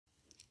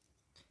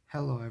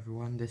Hello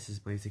everyone, this is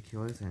beys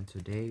and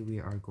today we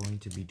are going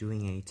to be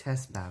doing a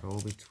test battle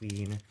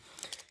between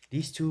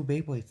these two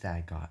Beyblades that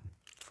I got.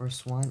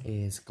 First one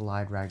is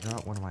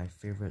Ragneruk, one of my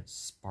favorite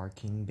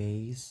sparking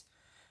beys,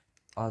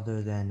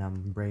 other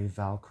than Brave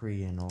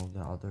Valkyrie and all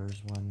the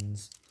others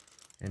ones.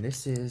 And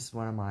this is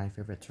one of my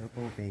favorite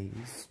turbo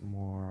beys.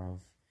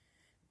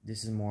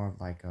 This is more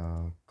of like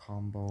a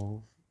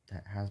combo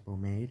that Hasbro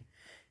made.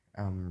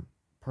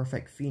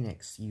 Perfect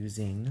Pheonix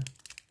using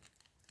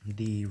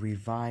the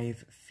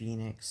Revive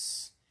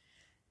Pheonix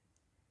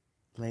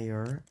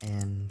player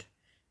and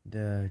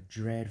the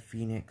Dread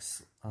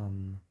Pheonix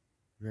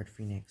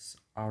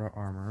outer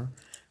armor.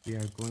 We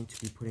are going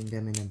to be putting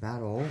them in a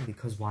battle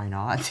because why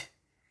not?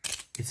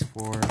 It's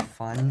for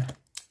fun,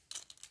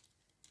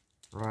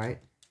 right?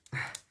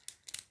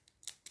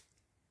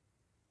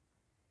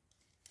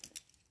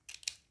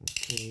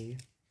 Okay.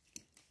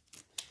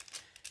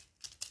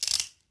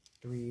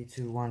 3,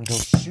 2, 1, go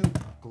shoot!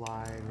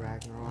 Glide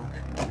Ragneruk.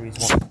 3,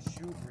 2, 1,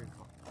 shoot!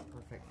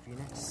 Perfect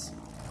Pheonix.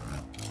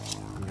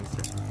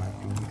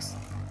 Pheonix.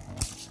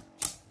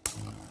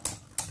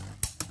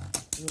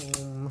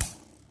 Boom.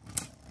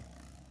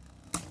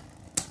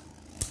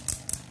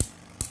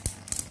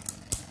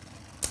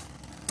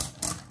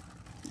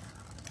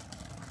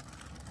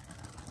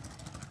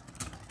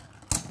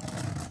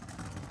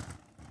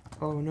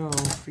 Oh no,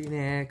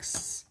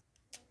 Pheonix!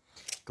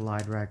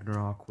 Glide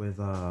Ragneruk with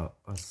a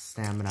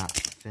stamina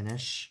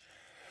finish.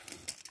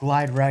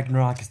 Glide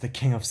Ragneruk is the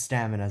king of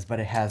staminas, but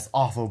it has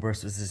awful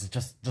burst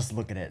resistance. Just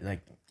look at it.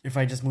 Like, if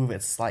I just move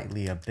it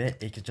slightly a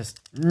bit, it could just...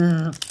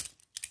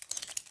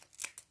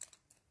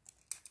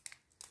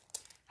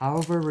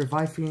 However,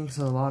 Revive Pheonix has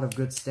a lot of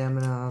good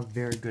stamina,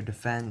 very good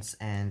defense,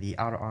 and the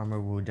outer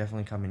armor will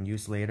definitely come in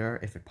use later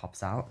if it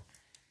pops out.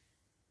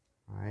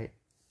 Alright.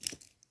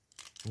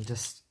 And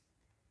just...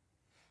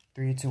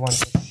 3, 2, 1, go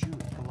shoot!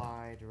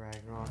 Glide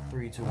Ragneruk.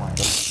 3, 2, 1,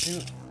 go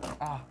shoot!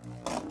 Ah!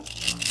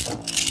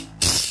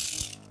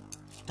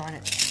 Darn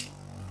it!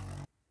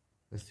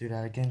 Let's do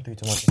that again. 3,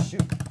 2, 1, go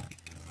shoot!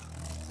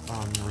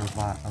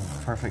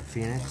 Perfect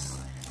Pheonix.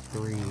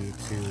 3, 2,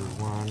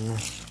 1,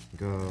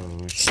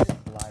 go shoot!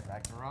 Glide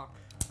Ragneruk.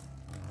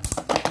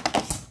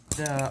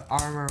 The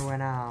armor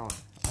went out.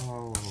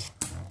 Oh.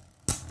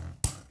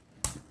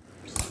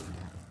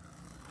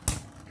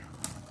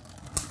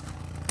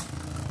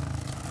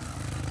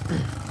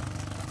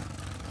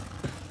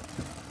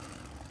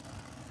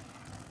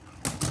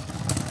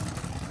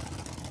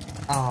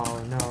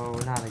 Oh no,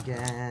 not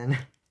again.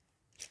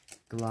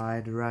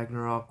 Glide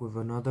Ragneruk with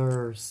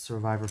another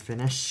survivor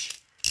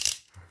finish.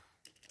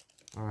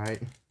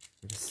 Alright.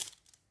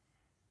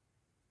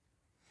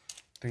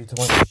 3, 2,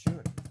 1,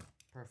 shoot.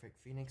 Perfect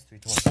Pheonix. 3,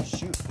 2, 1,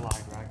 shoot.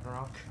 Glide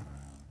Ragneruk.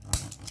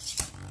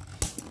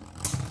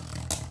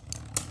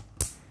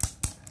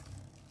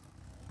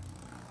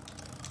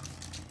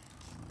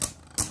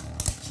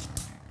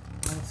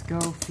 Let's go,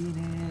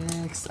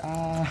 Pheonix.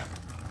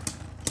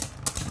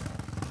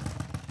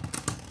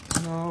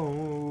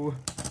 No.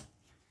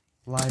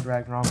 Glide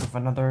Ragneruk with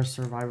another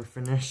survivor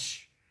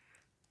finish.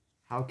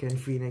 How can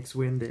Pheonix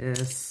win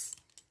this?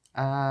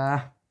 3,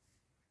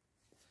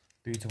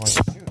 2, 1,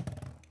 shoot.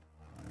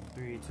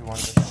 3, 2, 1,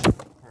 shoot.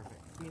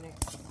 Perfect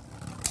Pheonix.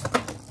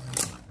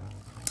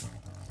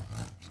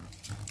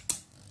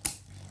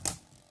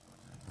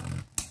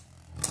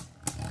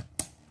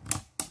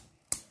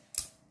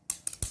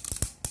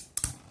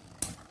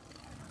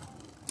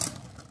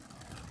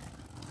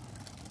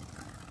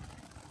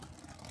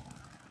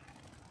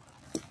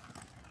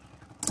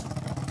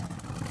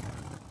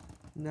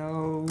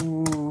 No,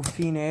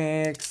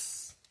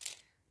 Pheonix.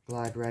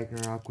 Glide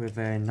Ragneruk with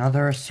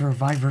another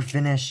survivor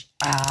finish.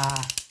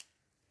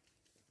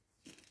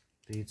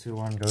 3, 2,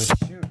 1, go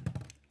shoot.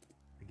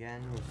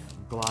 Again with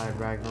Glide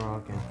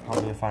Ragneruk and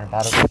probably a final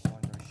battle. 3, 2,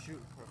 1, go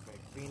shoot.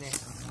 Perfect Pheonix.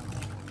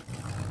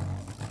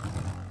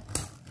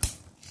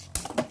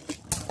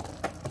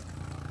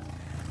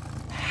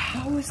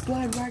 How is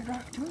Glide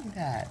Ragneruk doing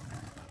that?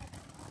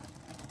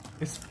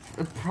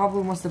 It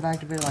probably must have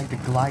activated like the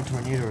Glide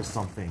Tornado or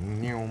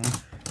something.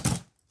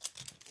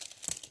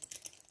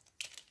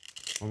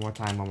 One more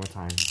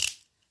time.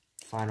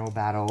 Final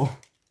battle.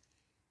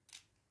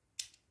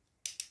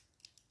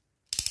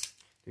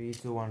 3,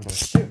 2, 1, go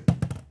shoot.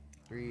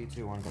 3,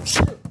 2, 1, go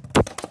shoot.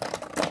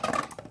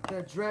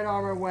 The Dread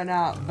armor went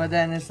out, but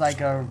then it's like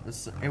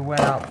it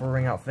went out for a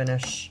ring out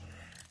finish.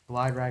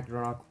 Glide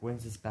Ragneruk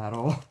wins this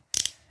battle.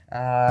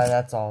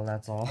 That's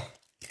all.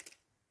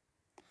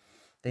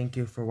 Thank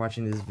you for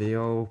watching this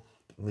video.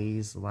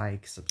 Please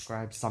like,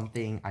 subscribe,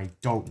 something. I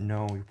don't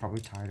know. You're probably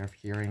tired of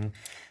hearing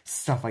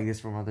stuff like this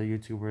from other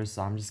YouTubers,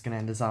 so I'm just gonna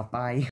end this off. Bye.